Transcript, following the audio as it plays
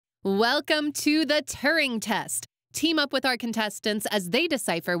Welcome to the Turing test. Team up with our contestants as they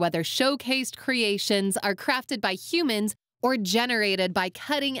decipher whether showcased creations are crafted by humans or generated by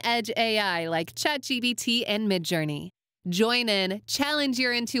cutting-edge AI like ChatGPT and Midjourney. Join in, challenge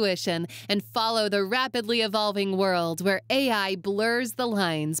your intuition, and follow the rapidly evolving world where AI blurs the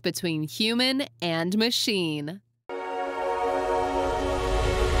lines between human and machine.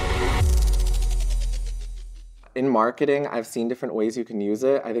 In marketing, I've seen different ways you can use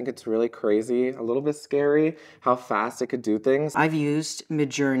it. I think it's really crazy, a little bit scary, how fast it could do things. I've used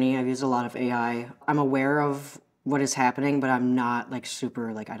Midjourney, I've used a lot of AI. I'm aware of what is happening, but I'm not super,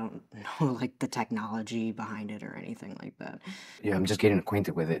 I don't know the technology behind it or anything like that. Yeah, I'm just getting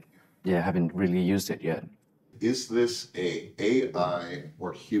acquainted with it. Yeah, I haven't really used it yet. Is this a AI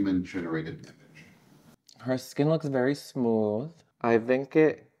or human-generated image? Her skin looks very smooth. I think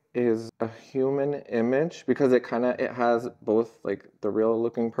it is a human image because it has both the real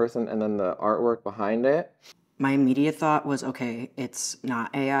looking person and then the artwork behind it. My immediate thought was, okay, it's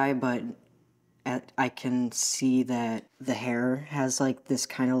not AI, but I can see that the hair has this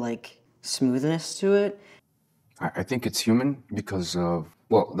kind of smoothness to it. I think it's human because of,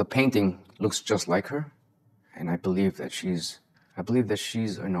 well, the painting looks just like her, and I believe that she's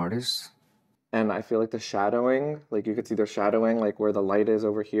an artist. And I feel like the shadowing, you could see the shadowing, where the light is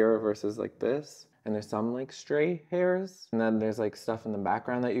over here versus this. And there's some stray hairs. And then there's stuff in the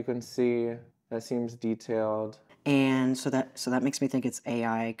background that you can see that seems detailed. And so that makes me think it's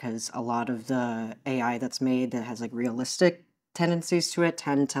AI, because a lot of the AI that's made that has realistic tendencies to it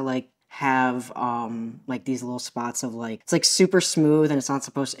tend to have these little spots of it's super smooth, and it's not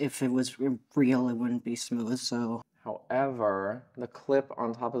supposed to, if it was real it wouldn't be smooth. So however, the clip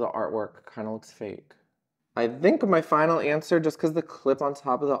on top of the artwork kind of looks fake. I think my final answer, just because the clip on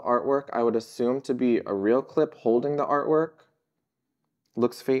top of the artwork I would assume to be a real clip holding the artwork,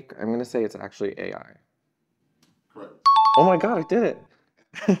 looks fake. I'm going to say it's actually AI. Correct. Oh my god, I did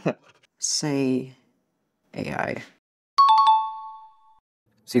it! Say AI.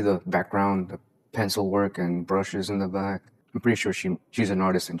 See the background, the pencil work and brushes in the back. I'm pretty sure she's an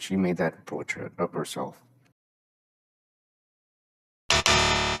artist and she made that portrait of herself.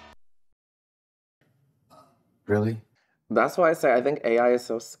 Really? That's why I say I think AI is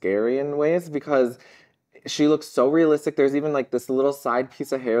so scary in ways, because she looks so realistic. There's even this little side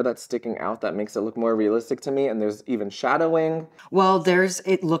piece of hair that's sticking out that makes it look more realistic to me, and there's even shadowing. Well,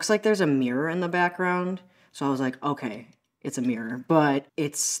 it looks like there's a mirror in the background, so I was like, okay, it's a mirror, but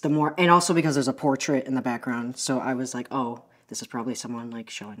it's and also because there's a portrait in the background, so I was like, oh, this is probably someone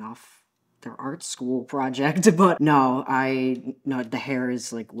showing off their art school project. But no, the hair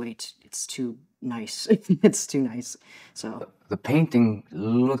is it's too nice. It's too nice. So the painting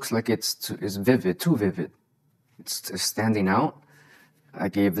looks like it's vivid, too vivid. It's standing out. I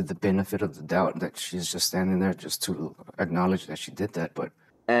gave it the benefit of the doubt that she's just standing there just to acknowledge that she did that, but.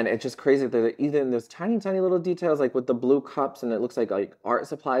 And it's just crazy that even those tiny, tiny little details, with the blue cups, and it looks like art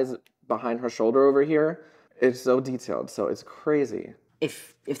supplies behind her shoulder over here. It's so detailed, so it's crazy.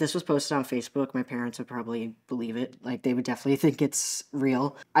 If this was posted on Facebook, my parents would probably believe it. They would definitely think it's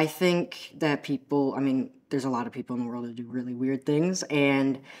real. I think that there's a lot of people in the world who do really weird things,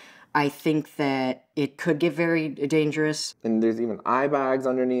 and I think that it could get very dangerous. And there's even eye bags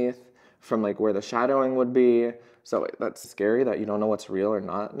underneath from where the shadowing would be. So that's scary that you don't know what's real or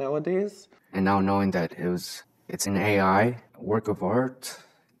not nowadays. And now knowing that it's an AI work of art,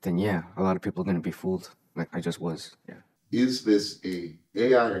 then yeah, a lot of people are going to be fooled, like I just was. Yeah. Is this a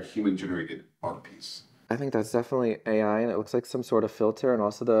AI or human-generated art piece? I think that's definitely AI, and it looks like some sort of filter, and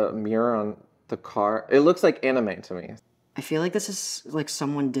also the mirror on the car. It looks like anime to me. I feel like this is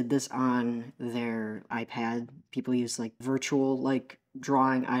someone did this on their iPad. People use virtual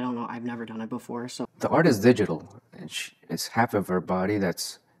drawing. I don't know. I've never done it before. So the art is digital, and it's half of her body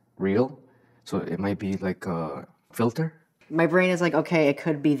that's real. So it might be a filter. My brain is okay, it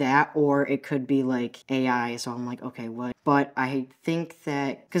could be that, or it could be AI. So I'm okay, what? But I think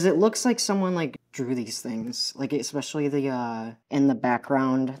that, because it looks like someone drew these things, especially the in the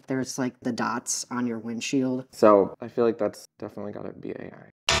background, there's the dots on your windshield. So I feel like that's definitely gotta be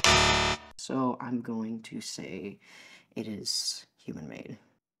AI. So I'm going to say it is human-made.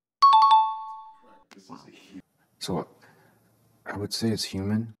 Wow. So I would say it's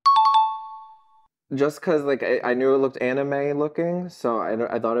human. Just because I knew it looked anime looking, so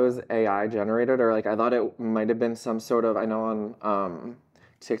I thought it was AI generated, or I thought it might have been some sort of, I know on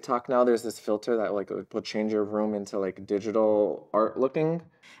TikTok now there's this filter that will change your room into digital art looking.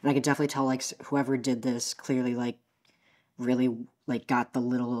 And I could definitely tell whoever did this clearly really got the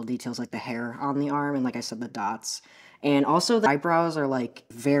little details, the hair on the arm, and I said, the dots. And also the eyebrows are like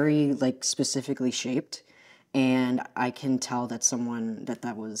very like specifically shaped. And I can tell that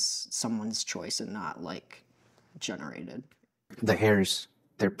that was someone's choice and not like generated. The hairs,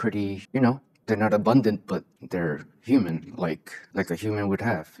 they're pretty, you know, they're not abundant, but they're human, like a human would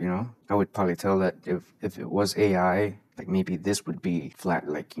have, you know? I would probably tell that if it was AI, like maybe this would be flat,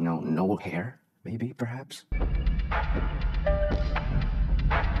 like, you know, no hair, maybe, perhaps.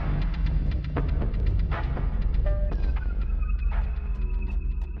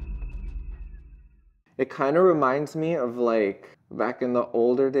 It kind of reminds me of like back in the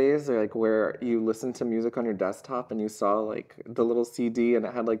older days, like where you listened to music on your desktop and you saw like the little CD and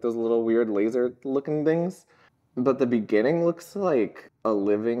it had like those little weird laser looking things. But the beginning looks like a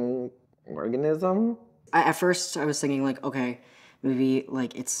living organism. At first I was thinking like, okay, maybe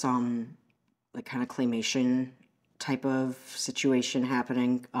like it's some like kind of claymation type of situation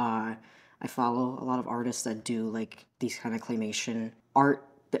happening. I follow a lot of artists that do like these kind of claymation art,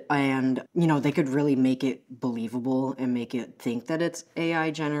 and you know they could really make it believable and make it think that it's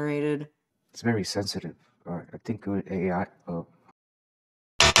AI generated. It's very sensitive. I think with AI,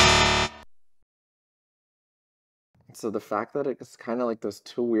 So the fact that it's kind of like those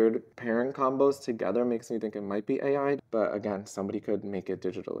two weird parent combos together makes me think it might be AI. But again, somebody could make it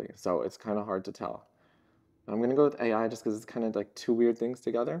digitally. So it's kind of hard to tell. I'm going to go with AI just because it's kind of like two weird things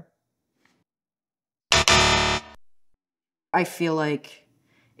together. I feel like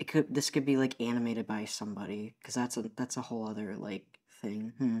this could be like animated by somebody, because that's a whole other like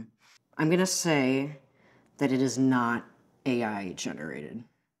thing. I'm gonna say that it is not AI generated.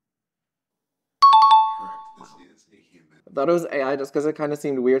 Correct. This is a human. I thought it was AI just because it kind of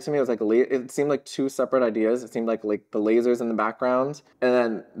seemed weird to me. It was like it seemed like two separate ideas. It seemed like the lasers in the background, and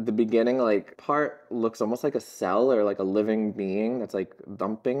then the beginning like part looks almost like a cell or like a living being that's like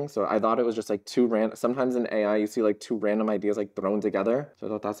dumping. So I thought it was just like two random. Sometimes in AI you see like two random ideas like thrown together. So I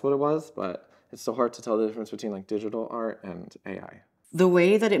thought that's what it was, but it's so hard to tell the difference between like digital art and AI. The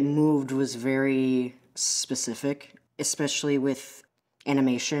way that it moved was very specific, especially with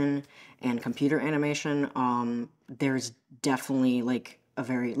animation and computer animation. There's definitely like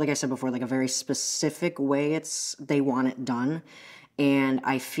like I said before, like a very specific way they want it done. And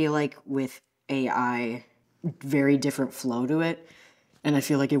I feel like with AI, very different flow to it. And I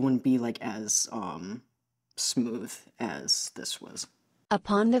feel like it wouldn't be like as smooth as this was.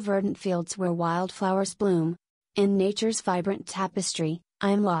 Upon the verdant fields where wildflowers bloom, in nature's vibrant tapestry, I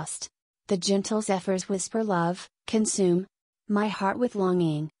am lost. The gentle zephyrs whisper love, consume my heart with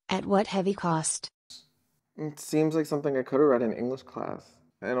longing, at what heavy cost. It seems like something I could have read in English class.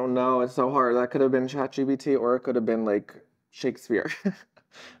 I don't know, it's so hard. That could have been ChatGPT or it could have been like Shakespeare.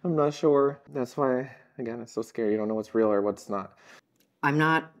 I'm not sure. That's why, again, it's so scary. You don't know what's real or what's not. I'm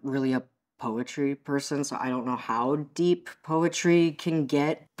not really a poetry person, so I don't know how deep poetry can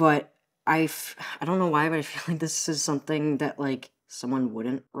get, but I don't know why, but I feel like this is something that like someone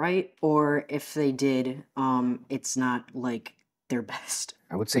wouldn't write, or if they did, it's not like their best.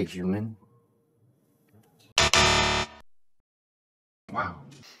 I would say human. Wow.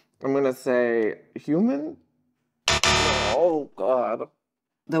 I'm gonna say human? Oh, God.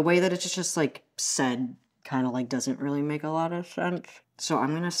 The way that it's just like said kind of like doesn't really make a lot of sense. So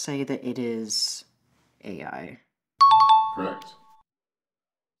I'm gonna say that it is AI. Correct.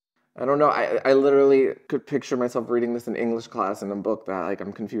 I don't know. I literally could picture myself reading this in English class in a book that like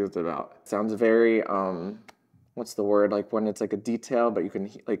I'm confused about. It sounds very what's the word, like when it's like a detail but you can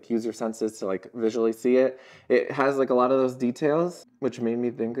like use your senses to like visually see it. It has like a lot of those details, which made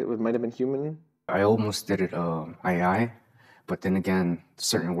me think it might have been human. I almost did it AI, but then again,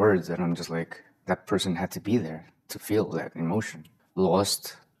 certain words that I'm just like, that person had to be there to feel that emotion.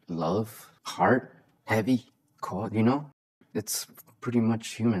 Lost, love, heart, heavy, cold, you know? It's pretty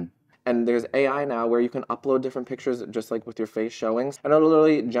much human. And there's AI now where you can upload different pictures just like with your face showing. And it'll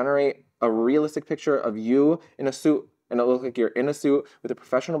literally generate a realistic picture of you in a suit. And it'll look like you're in a suit with a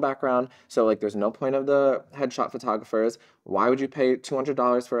professional background. So like there's no point of the headshot photographers. Why would you pay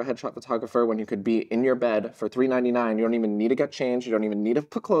 $200 for a headshot photographer when you could be in your bed for $3.99? You don't even need to get changed. You don't even need to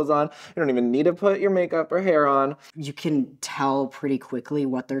put clothes on. You don't even need to put your makeup or hair on. You can tell pretty quickly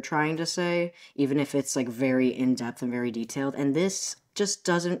what they're trying to say, even if it's like very in-depth and very detailed. And this just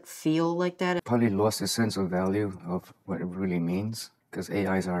doesn't feel like that. Probably lost a sense of value of what it really means, because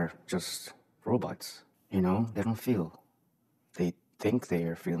AIs are just robots, you know? They don't feel. They think they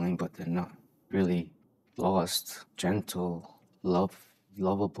are feeling, but they're not really. Lost, gentle,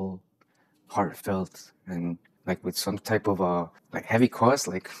 lovable, heartfelt, and like with some type of like heavy cost,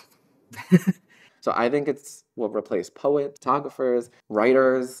 like So I think it's will replace poets, photographers,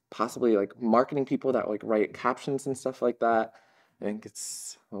 writers, possibly like marketing people that like write captions and stuff like that. I think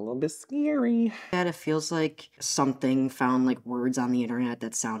it's a little bit scary. It feels like something found like words on the internet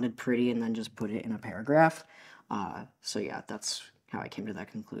that sounded pretty and then just put it in a paragraph. So yeah, that's how I came to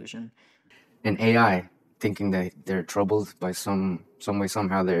that conclusion. And AI thinking that they're troubled by some way,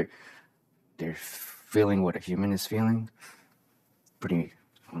 somehow they're feeling what a human is feeling. Pretty,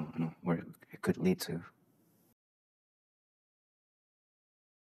 I don't know where it could lead to.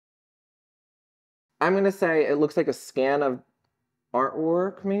 I'm gonna say it looks like a scan of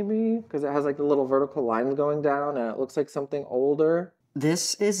artwork, maybe, because it has like the little vertical lines going down, and it looks like something older.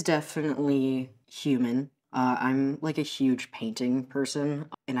 This is definitely human. I'm like a huge painting person,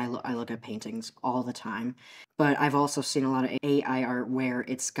 and I look at paintings all the time. But I've also seen a lot of AI art where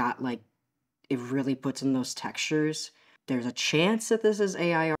it's got like, it really puts in those textures. There's a chance that this is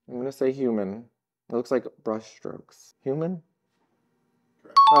AI art. I'm gonna say human. It looks like brush strokes. Human?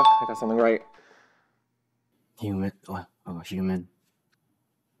 Oh, I got something right. Human, human.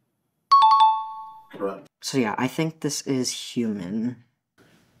 Correct. So yeah, I think this is human.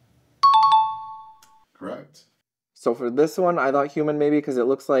 Correct. So for this one, I thought human maybe because it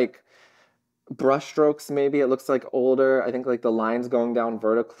looks like brush strokes maybe. It looks like older. I think like the lines going down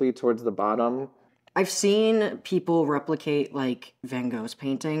vertically towards the bottom. I've seen people replicate like Van Gogh's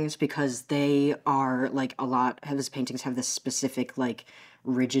paintings because they are like his paintings have this specific like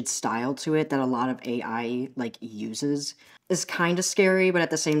rigid style to it that a lot of AI like uses. It's kind of scary, but at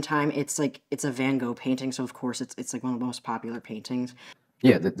the same time, it's like it's a Van Gogh painting, so of course it's like one of the most popular paintings.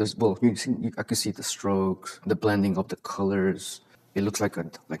 Yeah, there's well, I could see the strokes, the blending of the colors. It looks like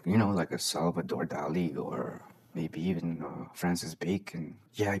like a Salvador Dali or maybe even Francis Bacon.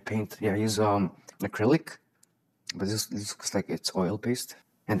 Yeah, I use acrylic, but this looks like it's oil based.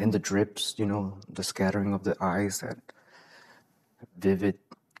 And then the drips, the scattering of the eyes, that vivid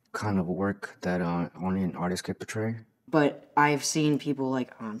kind of work that only an artist could portray. But I've seen people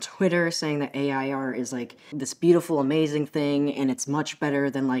like on Twitter saying that AI art is like this beautiful, amazing thing, and it's much better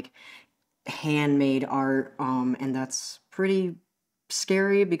than like handmade art. And that's pretty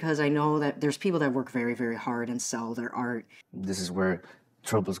scary because I know that there's people that work very, very hard and sell their art. This is where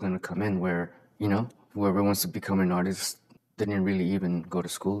trouble's gonna come in, where whoever wants to become an artist didn't really even go to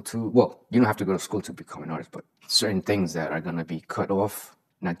school to. Well, you don't have to go to school to become an artist, but certain things that are gonna be cut off,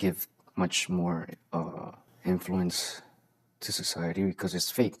 not give much more influence to society because it's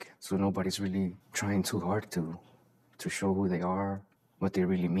fake. So nobody's really trying too hard to show who they are, what they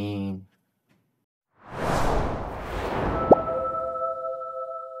really mean.